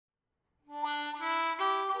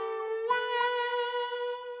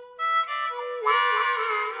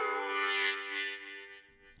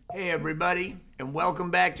Hey everybody, and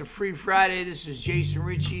welcome back to Free Friday. This is Jason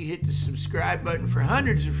Ricci. Hit the subscribe button for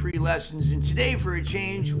hundreds of free lessons, and today for a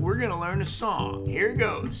change, we're going to learn a song. Here it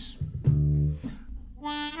goes.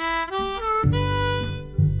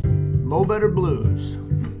 Mo Better Blues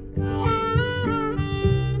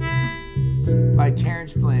by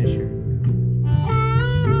Terence Blanchard.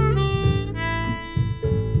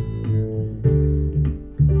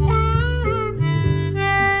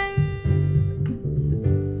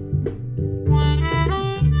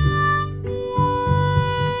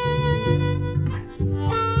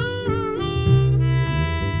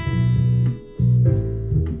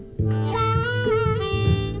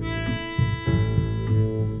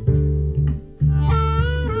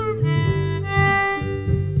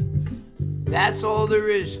 That's all there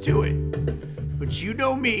is to it. But you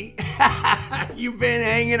know me. You've been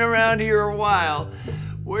hanging around here a while.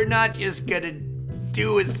 We're not just gonna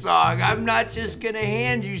do a song. I'm not just gonna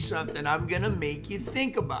hand you something. I'm gonna make you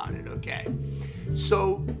think about it, okay?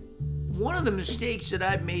 So, one of the mistakes that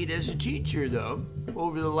I've made as a teacher, though,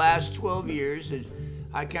 over the last 12 years, is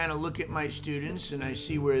I kind of look at my students and I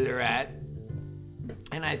see where they're at,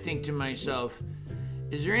 and I think to myself,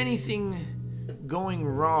 is there anything going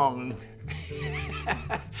wrong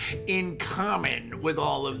in common with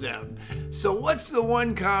all of them? So what's the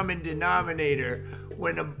one common denominator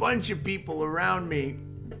when a bunch of people around me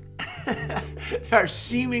are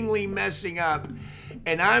seemingly messing up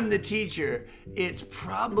and I'm the teacher? It's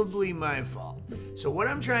probably my fault. So what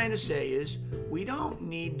I'm trying to say is we don't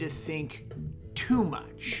need to think too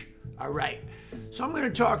much. All right, so I'm going to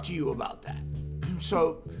talk to you about that.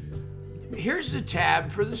 So here's the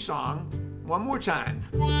tab for the song. One more time.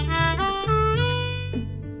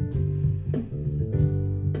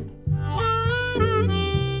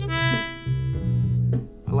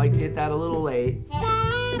 I like to hit that a little late.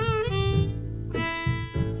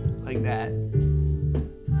 Like that.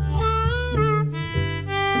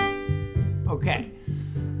 Okay.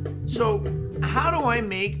 So, how do I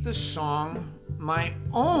make the song my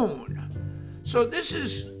own? So this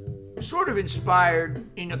is sort of inspired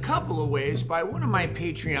in a couple of ways by one of my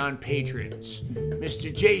Patreon patrons,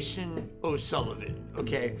 Mr. Jason O'Sullivan,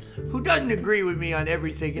 okay, who doesn't agree with me on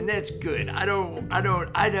everything, and that's good.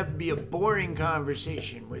 I'd have to be a boring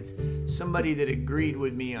conversation with somebody that agreed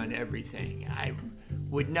with me on everything. I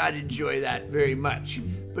would not enjoy that very much.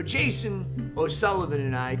 But Jason O'Sullivan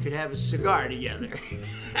and I could have a cigar together.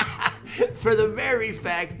 For the very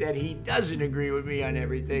fact that he doesn't agree with me on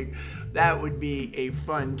everything, that would be a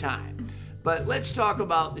fun time. But let's talk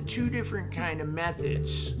about the two different kind of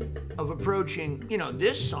methods of approaching,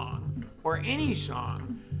 this song or any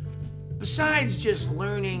song, besides just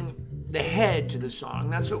learning the head to the song.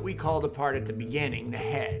 That's what we call the part at the beginning, the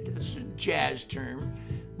head. That's a jazz term.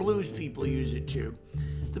 Blues people use it too.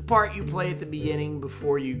 The part you play at the beginning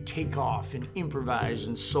before you take off and improvise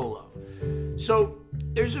and solo. So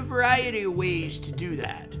there's a variety of ways to do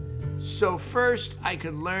that. So first, I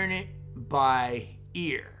could learn it by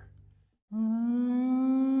ear.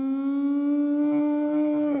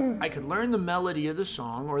 I could learn the melody of the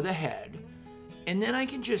song or the head, and then I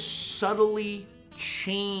can just subtly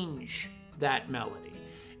change that melody.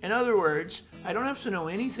 In other words, I don't have to know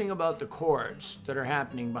anything about the chords that are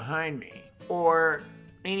happening behind me or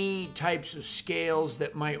any types of scales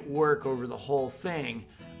that might work over the whole thing.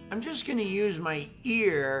 I'm just going to use my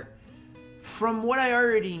ear from what I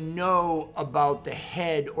already know about the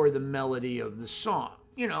head or the melody of the song.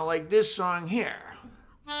 Like this song here.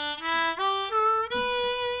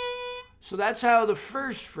 So that's how the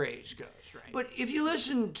first phrase goes, right? But if you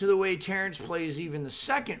listen to the way Terence plays even the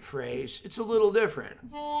second phrase, it's a little different.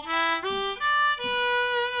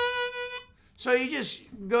 So he just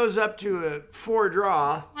goes up to a 4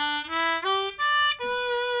 draw.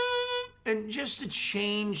 And just to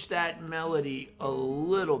change that melody a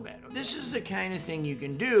little bit. This is the kind of thing you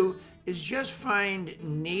can do, is just find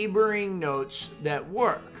neighboring notes that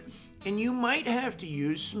work. And you might have to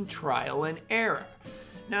use some trial and error.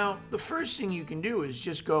 Now, the first thing you can do is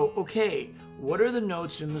just go, okay, what are the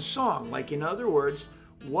notes in the song? Like, in other words,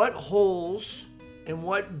 what holes and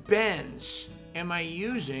what bends am I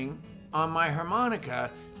using on my harmonica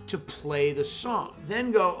to play the song?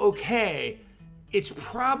 Then go, okay, it's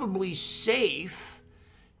probably safe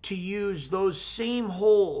to use those same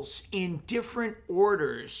holes in different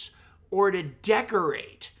orders or to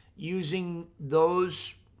decorate using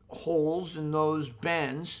those holes and those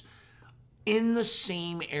bends in the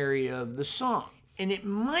same area of the song. And it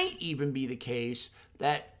might even be the case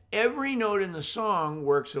that every note in the song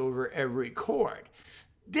works over every chord.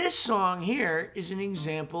 This song here is an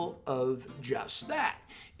example of just that,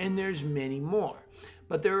 and there's many more.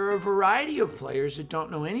 But there are a variety of players that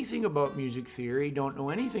don't know anything about music theory, don't know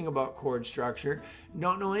anything about chord structure,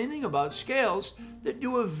 don't know anything about scales, that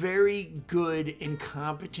do a very good and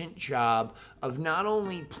competent job of not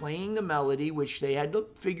only playing the melody, which they had to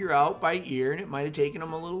figure out by ear, and it might have taken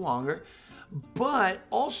them a little longer, but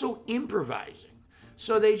also improvising.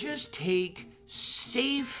 So they just take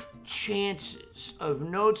safe chances of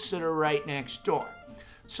notes that are right next door.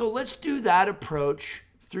 So let's do that approach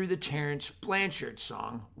through the Terence Blanchard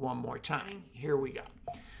song one more time. Here we go.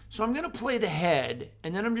 So I'm going to play the head,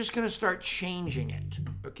 and then I'm just going to start changing it,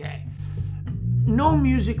 okay? No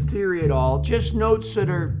music theory at all, just notes that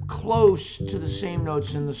are close to the same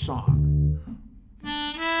notes in the song.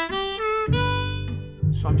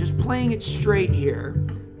 So I'm just playing it straight here.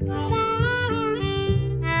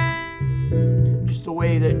 Just the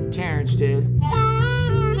way that Terence did.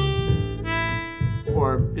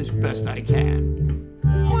 Or as best I can.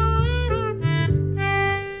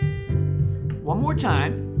 One more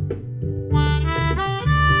time.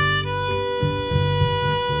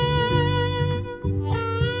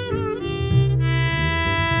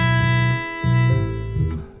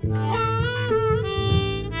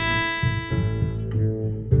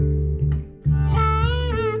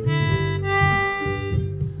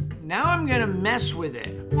 Now I'm gonna mess with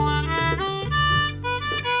it.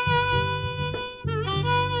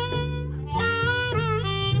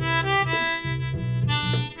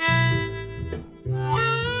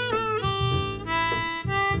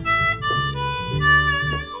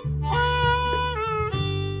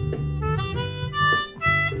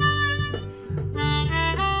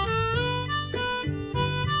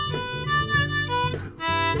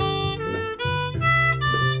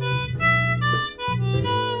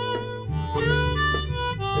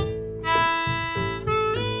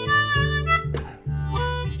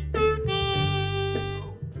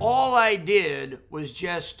 All I did was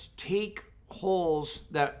just take holes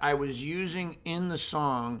that I was using in the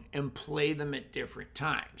song and play them at different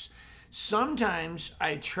times. Sometimes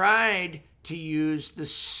I tried to use the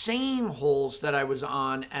same holes that I was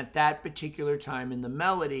on at that particular time in the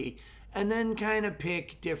melody and then kind of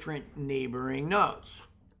pick different neighboring notes.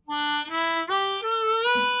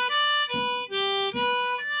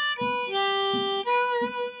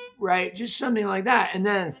 Right, just something like that. And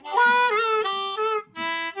then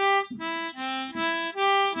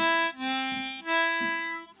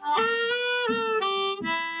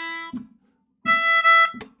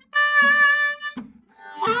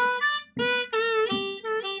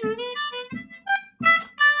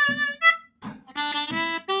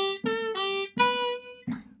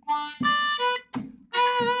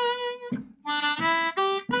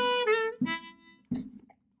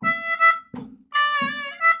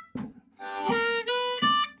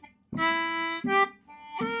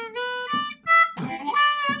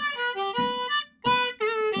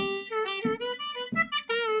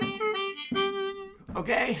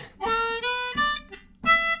okay.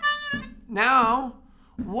 Now,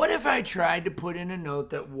 what if I tried to put in a note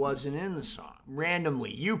that wasn't in the song?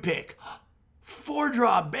 Randomly, you pick.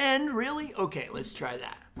 4-draw bend, really? Okay, let's try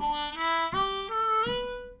that.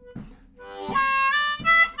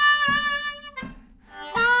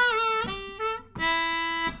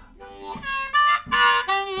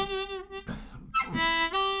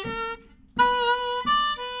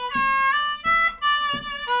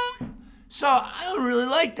 So I don't really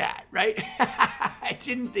like that, right? I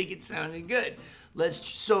didn't think it sounded good.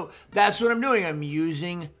 So that's what I'm doing. I'm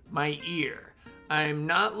using my ear. I'm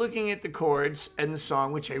not looking at the chords and the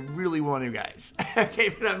song, which I really want to, guys. Okay,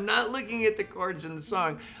 but I'm not looking at the chords in the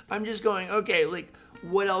song. I'm just going, okay, like,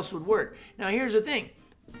 what else would work? Now, here's the thing.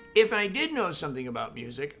 If I did know something about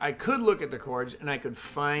music, I could look at the chords and I could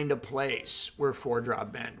find a place where 4-draw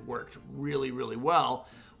bend worked really, really well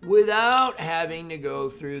without having to go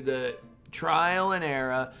through the trial and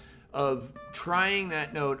error of trying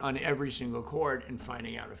that note on every single chord and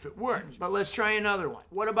finding out if it works. But let's try another one.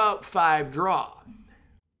 What about 5-draw?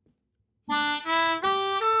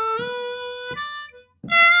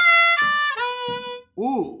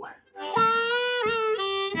 Ooh.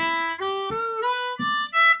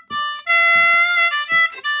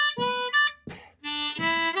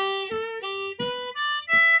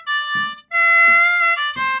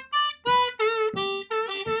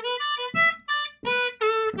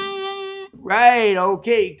 Right,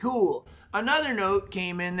 okay, cool. Another note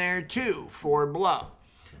came in there too, 4-blow.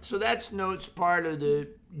 So that's notes part of the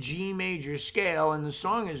G major scale, and the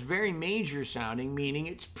song is very major sounding, meaning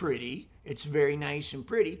it's pretty. It's very nice and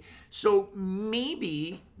pretty. So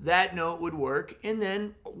maybe that note would work, and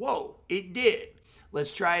then, whoa, it did.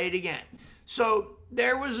 Let's try it again. So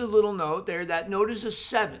there was a little note there. That note is a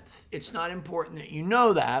seventh. It's not important that you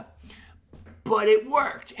know that, but it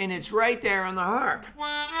worked, and it's right there on the harp.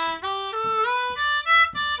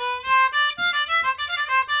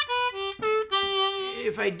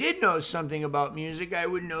 If I did know something about music, I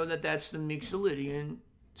would know that that's the Mixolydian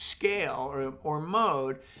scale or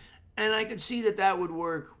mode, and I could see that that would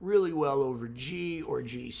work really well over G or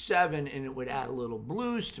G7, and it would add a little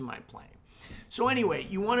blues to my playing. So anyway,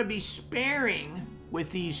 you want to be sparing with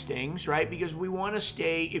these things, right? Because we want to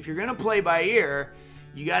stay, if you're going to play by ear,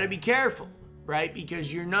 you got to be careful, right?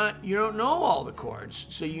 Because you don't know all the chords.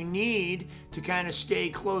 So you need to kind of stay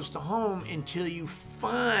close to home until you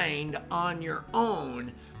find on your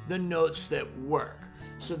own the notes that work.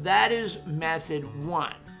 So that is method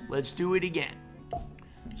one. Let's do it again.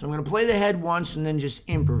 So I'm going to play the head once and then just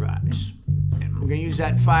improvise. And I'm going to use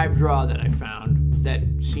that 5 draw that I found that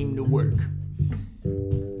seemed to work.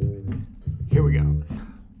 Here we go.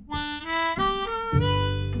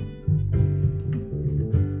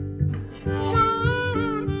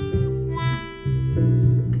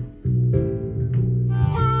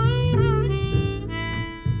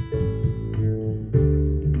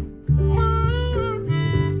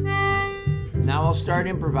 Now I'll start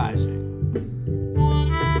improvising.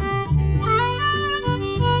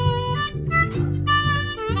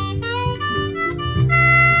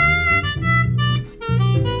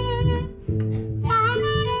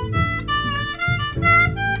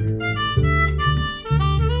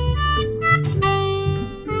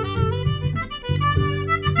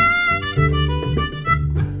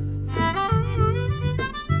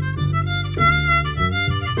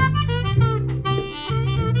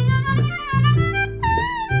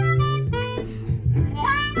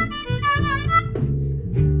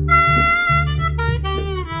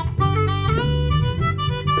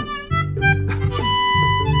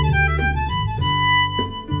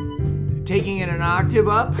 Taking it an octave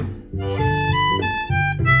up,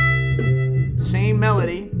 same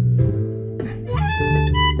melody.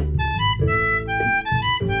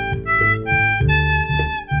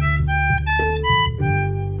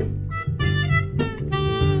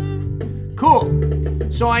 Cool.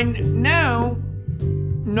 So I now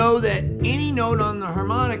know that any note on the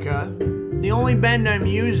harmonica, the only bend I'm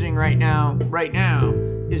using right now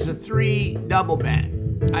is a 3 double bend.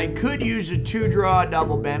 I could use a 2 draw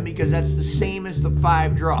double bend because that's the same as the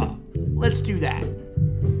 5 draw. Let's do that.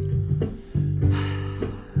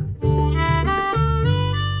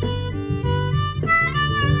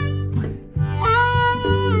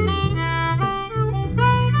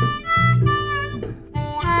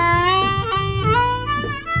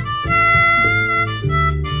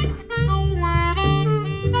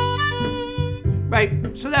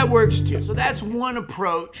 Right, so that works too. So that's one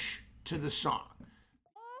approach to the song.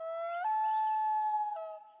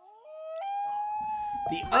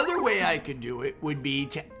 The other way I could do it would be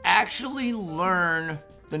to actually learn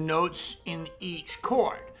the notes in each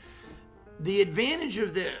chord. The advantage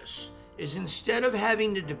of this is instead of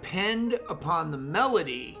having to depend upon the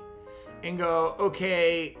melody and go,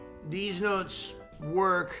 okay, these notes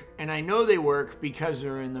work, and I know they work because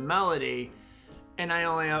they're in the melody, and I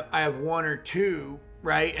have 1 or 2,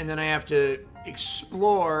 right? And then I have to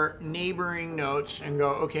explore neighboring notes and go,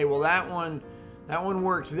 okay, well that one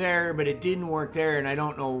worked there, but it didn't work there, and I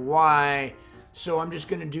don't know why, so I'm just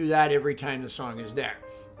gonna do that every time the song is there.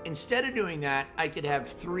 Instead of doing that, I could have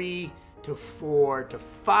 3 to 4 to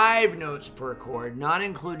 5 notes per chord, not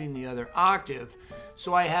including the other octave,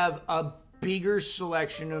 so I have a bigger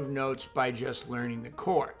selection of notes by just learning the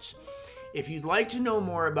chords. If you'd like to know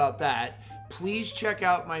more about that, please check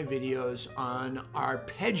out my videos on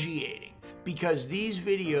arpeggiating, because these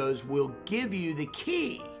videos will give you the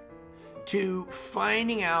key to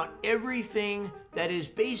finding out everything that is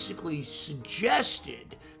basically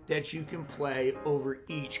suggested that you can play over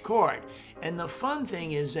each chord. And the fun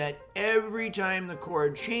thing is that every time the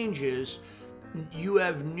chord changes, you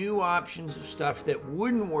have new options of stuff that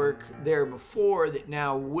wouldn't work there before that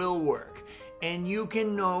now will work. And you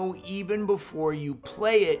can know even before you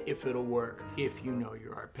play it if it'll work, if you know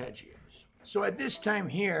your arpeggios. So at this time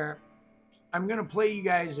here, I'm gonna play you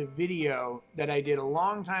guys a video that I did a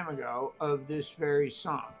long time ago of this very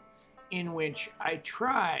song, in which I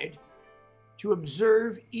tried to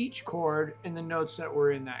observe each chord and the notes that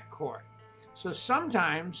were in that chord. So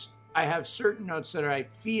sometimes I have certain notes that I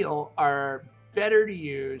feel are better to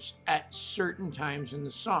use at certain times in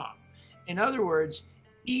the song. In other words,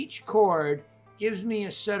 each chord gives me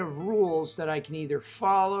a set of rules that I can either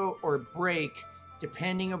follow or break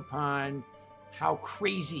depending upon how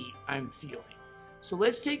crazy I'm feeling. So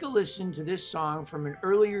let's take a listen to this song from an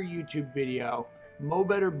earlier YouTube video, Mo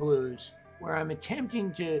Better Blues, where I'm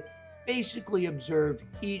attempting to basically observe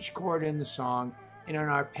each chord in the song in an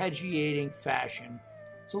arpeggiating fashion.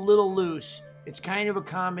 It's a little loose. It's kind of a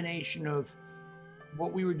combination of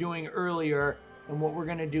what we were doing earlier and what we're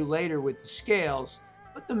going to do later with the scales,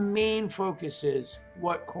 but the main focus is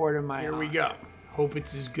what chord am I on? Here we go. Hope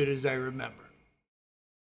it's as good as I remember.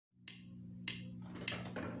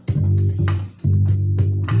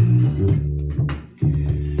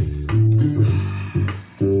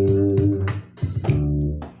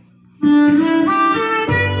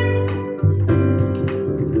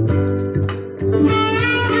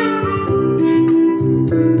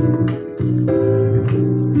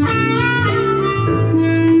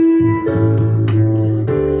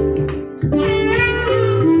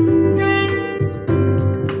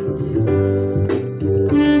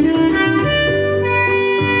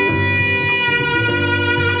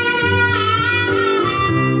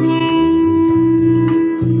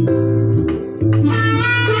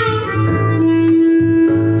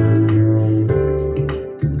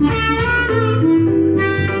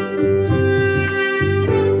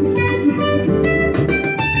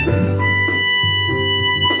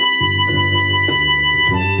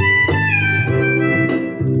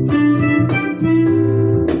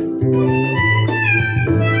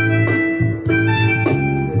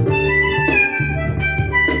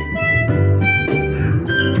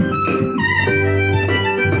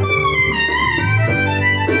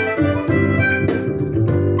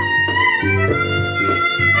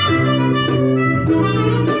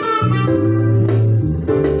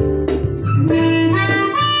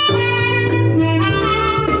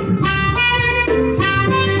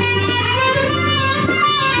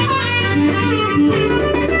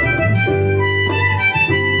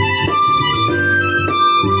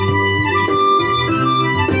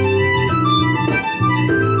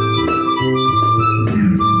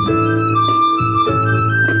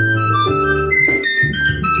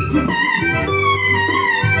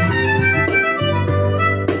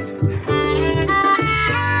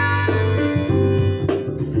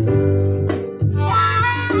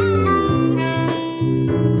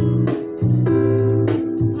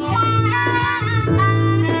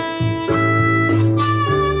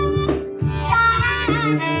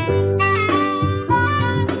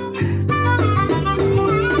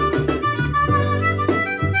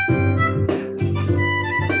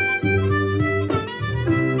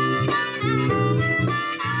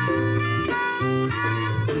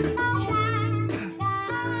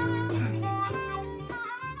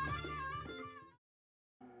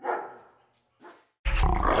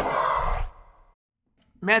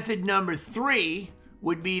 Method number 3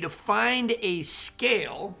 would be to find a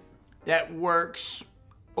scale that works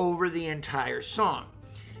over the entire song.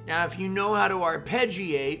 Now, if you know how to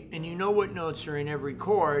arpeggiate and you know what notes are in every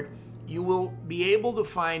chord, you will be able to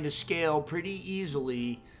find a scale pretty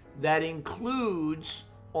easily that includes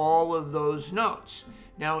all of those notes.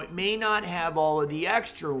 Now, it may not have all of the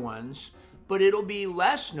extra ones, but it'll be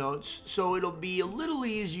less notes, so it'll be a little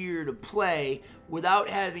easier to play without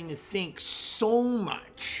having to think so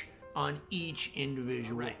much on each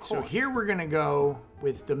individual chord. So here we're gonna go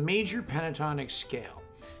with the major pentatonic scale.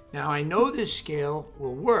 Now I know this scale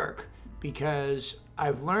will work because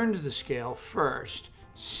I've learned the scale first.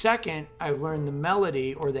 Second, I've learned the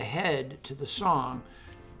melody or the head to the song,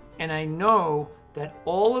 and I know that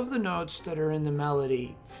all of the notes that are in the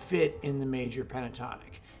melody fit in the major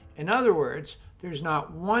pentatonic. In other words, there's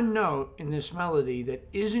not one note in this melody that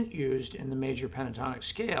isn't used in the major pentatonic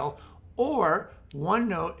scale, or one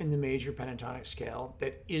note in the major pentatonic scale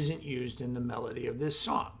that isn't used in the melody of this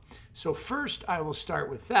song. So first I will start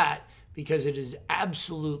with that because it is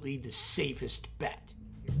absolutely the safest bet.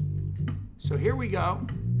 So here we go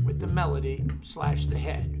with the melody / the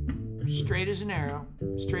head. Straight as an arrow,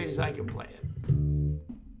 straight as I can play it.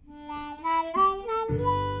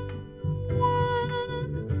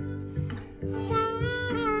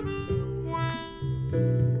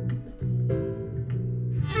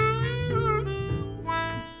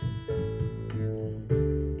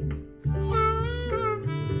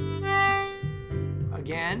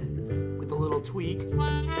 Again, with a little tweak.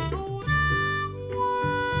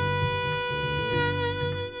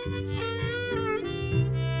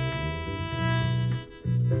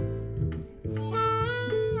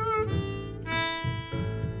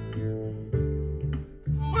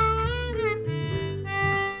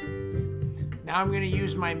 Now I'm going to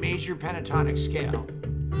use my major pentatonic scale.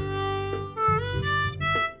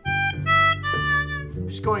 I'm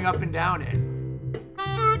just going up and down it.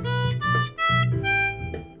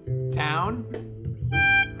 Down,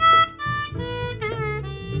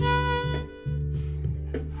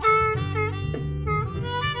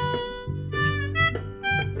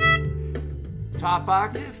 top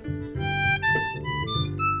octave.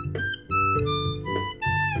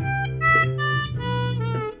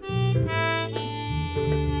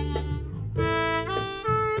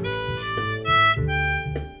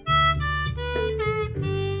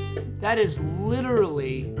 That is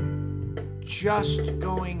literally just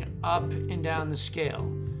going up and down the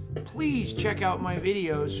scale. Please check out my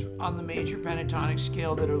videos on the major pentatonic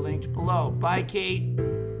scale that are linked below. Bye, Kate.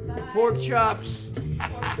 Bye. Pork chops.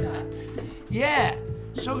 Pork chop. Yeah,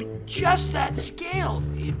 so just that scale,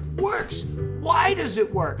 it works. Why does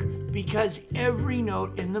it work? Because every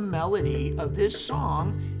note in the melody of this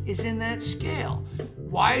song is in that scale.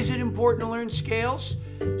 Why is it important to learn scales?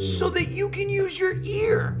 So that you can use your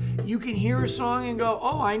ear. You can hear a song and go,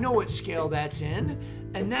 oh, I know what scale that's in.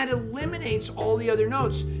 And that eliminates all the other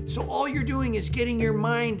notes. So all you're doing is getting your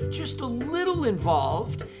mind just a little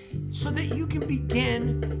involved so that you can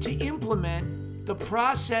begin to implement the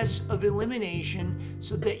process of elimination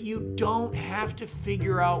so that you don't have to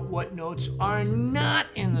figure out what notes are not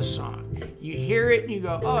in the song. You hear it and you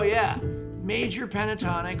go, oh yeah, major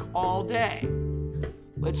pentatonic all day.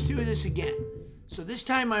 Let's do this again. So this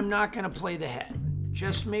time I'm not going to play the head,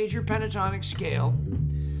 just major pentatonic scale.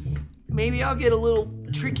 Maybe I'll get a little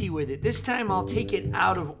tricky with it. This time I'll take it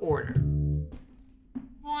out of order.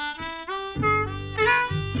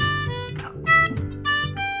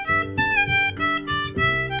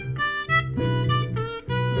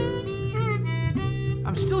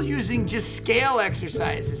 I'm still using just scale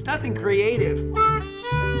exercises, nothing creative.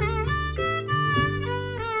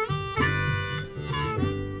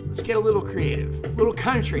 Let's get a little creative, a little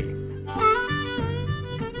country.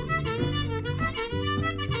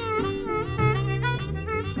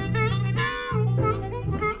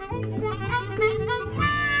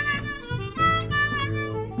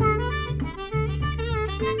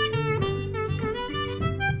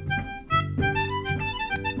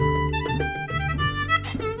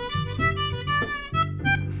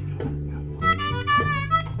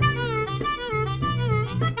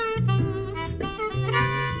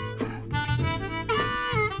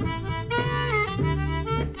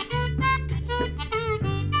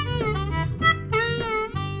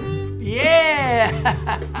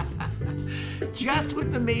 Just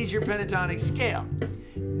with the major pentatonic scale.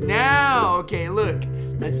 Now, okay, look,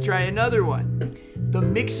 let's try another one. The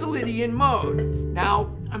Mixolydian Mode.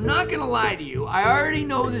 Now, I'm not gonna lie to you, I already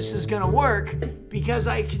know this is gonna work because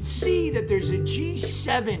I can see that there's a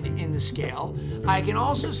G7 in the scale. I can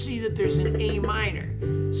also see that there's an A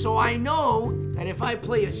minor. So I know that if I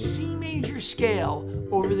play a C major scale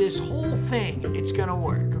over this whole thing, it's gonna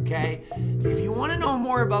work, okay? If you wanna know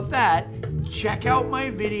more about that, check out my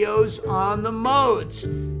videos on the modes,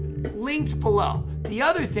 linked below. The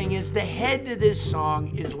other thing is the head to this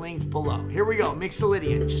song is linked below. Here we go,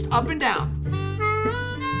 Mixolydian, just up and down.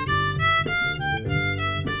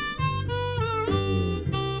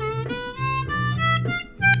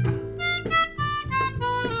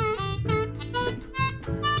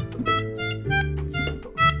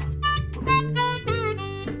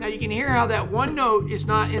 Now you can hear how that one note is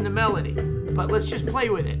not in the melody, but let's just play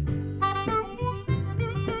with it.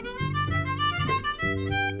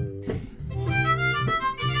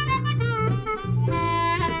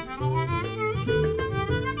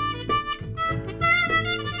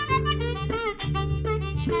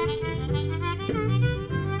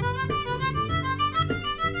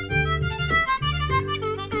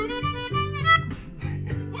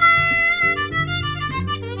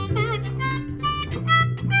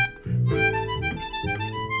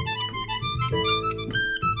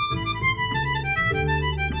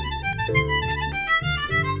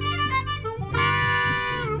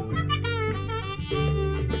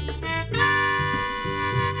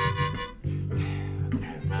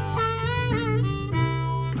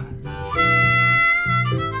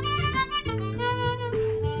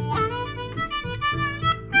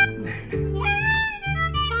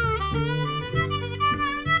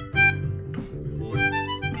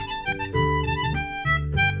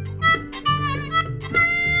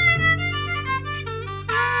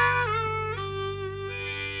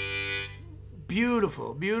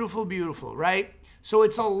 Beautiful, beautiful, beautiful, right? So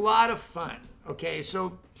it's a lot of fun, okay?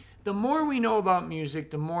 So the more we know about music,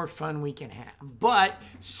 the more fun we can have. But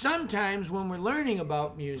sometimes when we're learning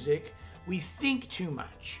about music, we think too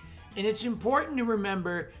much. And it's important to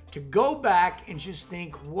remember to go back and just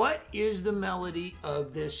think, what is the melody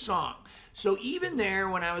of this song? So even there,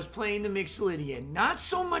 when I was playing the Mixolydian, not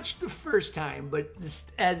so much the first time, but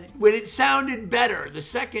when it sounded better the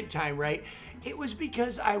second time, right? It was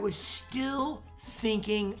because I was still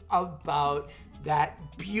thinking about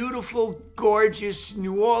that beautiful, gorgeous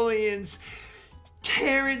New Orleans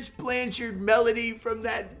Terence Blanchard melody from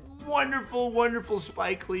that wonderful, wonderful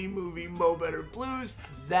Spike Lee movie, Mo Better Blues.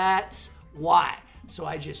 That's why. So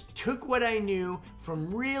I just took what I knew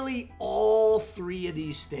from really all three of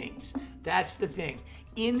these things. That's the thing.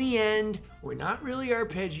 In the end, we're not really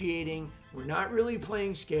arpeggiating. We're not really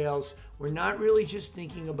playing scales. We're not really just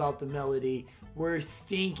thinking about the melody. We're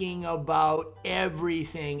thinking about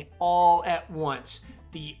everything all at once.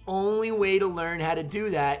 The only way to learn how to do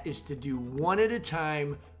that is to do one at a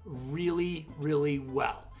time really, really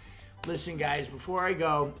well. Listen, guys, before I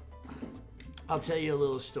go, I'll tell you a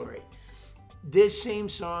little story. This same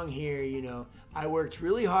song here, you know, I worked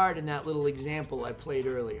really hard in that little example I played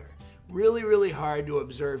earlier. Really, really hard to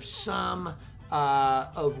observe some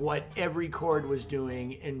of what every chord was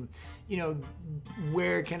doing, and you know,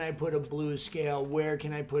 where can I put a blues scale, where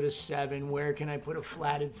can I put a 7, where can I put a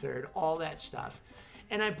flatted third, all that stuff.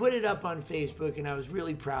 And I put it up on Facebook, and I was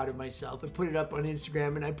really proud of myself. I put it up on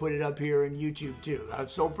Instagram, and I put it up here on YouTube too. I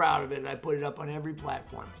was so proud of it, and I put it up on every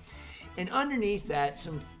platform. And underneath that,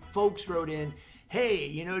 some folks wrote in, hey,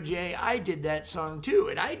 you know, Jay, I did that song too,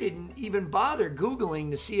 and I didn't even bother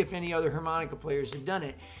Googling to see if any other harmonica players had done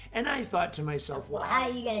it. And I thought to myself, well, how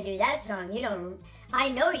are you going to do that song? I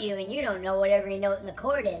know you, and you don't know what every note in the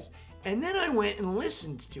chord is. And then I went and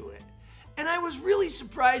listened to it. And I was really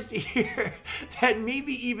surprised to hear that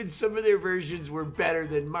maybe even some of their versions were better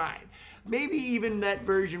than mine. Maybe even that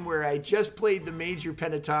version where I just played the major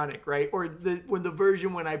pentatonic, right? Or the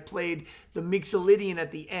version when I played the Mixolydian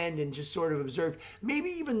at the end and just sort of observed. Maybe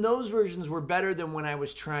even those versions were better than when I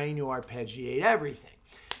was trying to arpeggiate everything.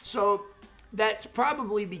 So that's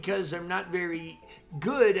probably because I'm not very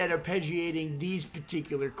good at arpeggiating these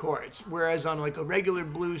particular chords. Whereas on like a regular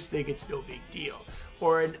blues thing, it's no big deal.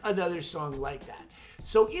 Or another song like that.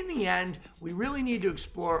 So in the end, we really need to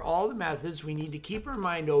explore all the methods. We need to keep our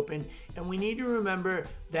mind open, and we need to remember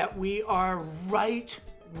that we are right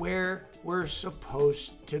where we're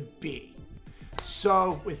supposed to be.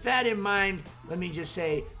 So with that in mind, let me just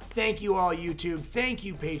say thank you all YouTube, thank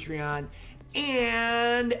you Patreon,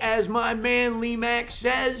 and as my man Lee Mack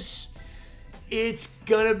says, it's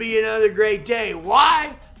gonna be another great day.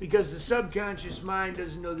 Why? Because the subconscious mind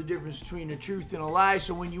doesn't know the difference between a truth and a lie,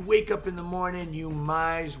 so when you wake up in the morning, you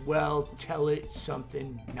might as well tell it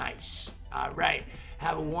something nice. All right,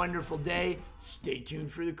 have a wonderful day. Stay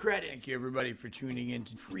tuned for the credits. Thank you, everybody, for tuning in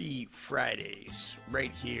to Free Fridays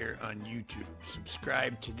right here on YouTube.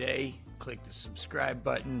 Subscribe today. Click the subscribe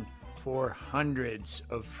button for hundreds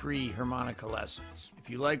of free harmonica lessons. If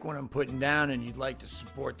you like what I'm putting down and you'd like to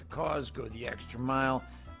support the cause, go the extra mile,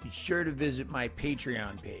 be sure to visit my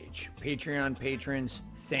Patreon page. Patreon patrons,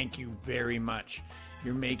 thank you very much.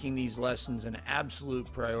 You're making these lessons an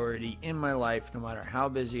absolute priority in my life, no matter how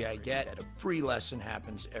busy I get. A free lesson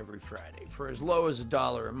happens every Friday. For as low as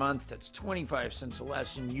 $1 a month, that's 25 cents a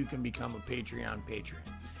lesson, you can become a Patreon patron.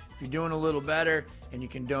 If you're doing a little better and you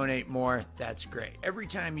can donate more, that's great. Every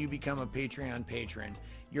time you become a Patreon patron,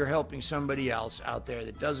 you're helping somebody else out there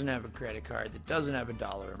that doesn't have a credit card, that doesn't have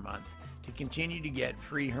 $1 a month, to continue to get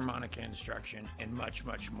free harmonica instruction and much,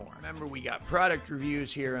 much more. Remember, we got product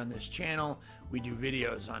reviews here on this channel. We do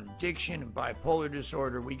videos on addiction and bipolar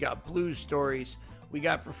disorder. We got blues stories. We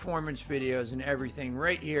got performance videos and everything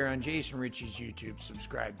right here on Jason Ricci's YouTube.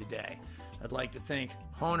 Subscribe today. I'd like to thank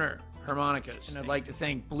Hohner Harmonicas, and I'd like to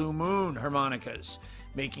thank Blue Moon Harmonicas,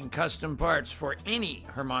 making custom parts for any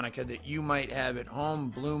harmonica that you might have at home.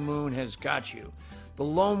 Blue Moon has got you. The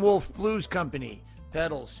Lone Wolf Blues Company,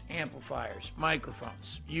 pedals, amplifiers,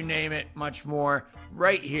 microphones, you name it, much more.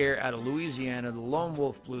 Right here out of Louisiana, the Lone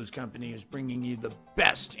Wolf Blues Company is bringing you the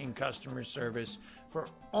best in customer service for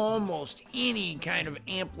almost any kind of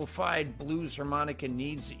amplified blues harmonica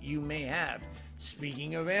needs that you may have.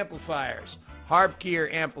 Speaking of amplifiers, Harp Gear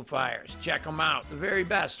amplifiers, check them out. The very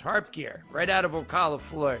best Harp Gear, right out of Ocala,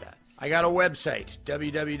 Florida. I got a website,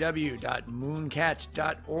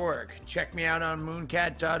 www.mooncat.org. Check me out on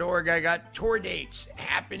mooncat.org. I got tour dates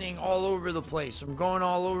happening all over the place. I'm going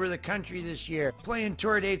all over the country this year, playing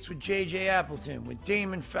tour dates with J.J. Appleton, with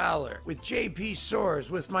Damon Fowler, with J.P. Soares,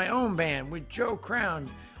 with my own band, with Joe Crown,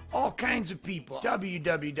 all kinds of people.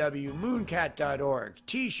 www.mooncat.org.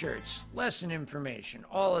 T-shirts, lesson information,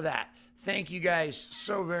 all of that. Thank you guys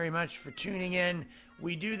so very much for tuning in.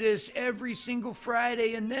 We do this every single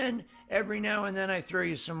Friday, and then every now and then I throw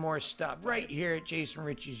you some more stuff right here at Jason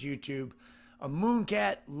Ricci's YouTube. A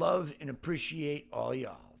Mooncat, love and appreciate all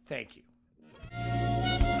y'all. Thank you.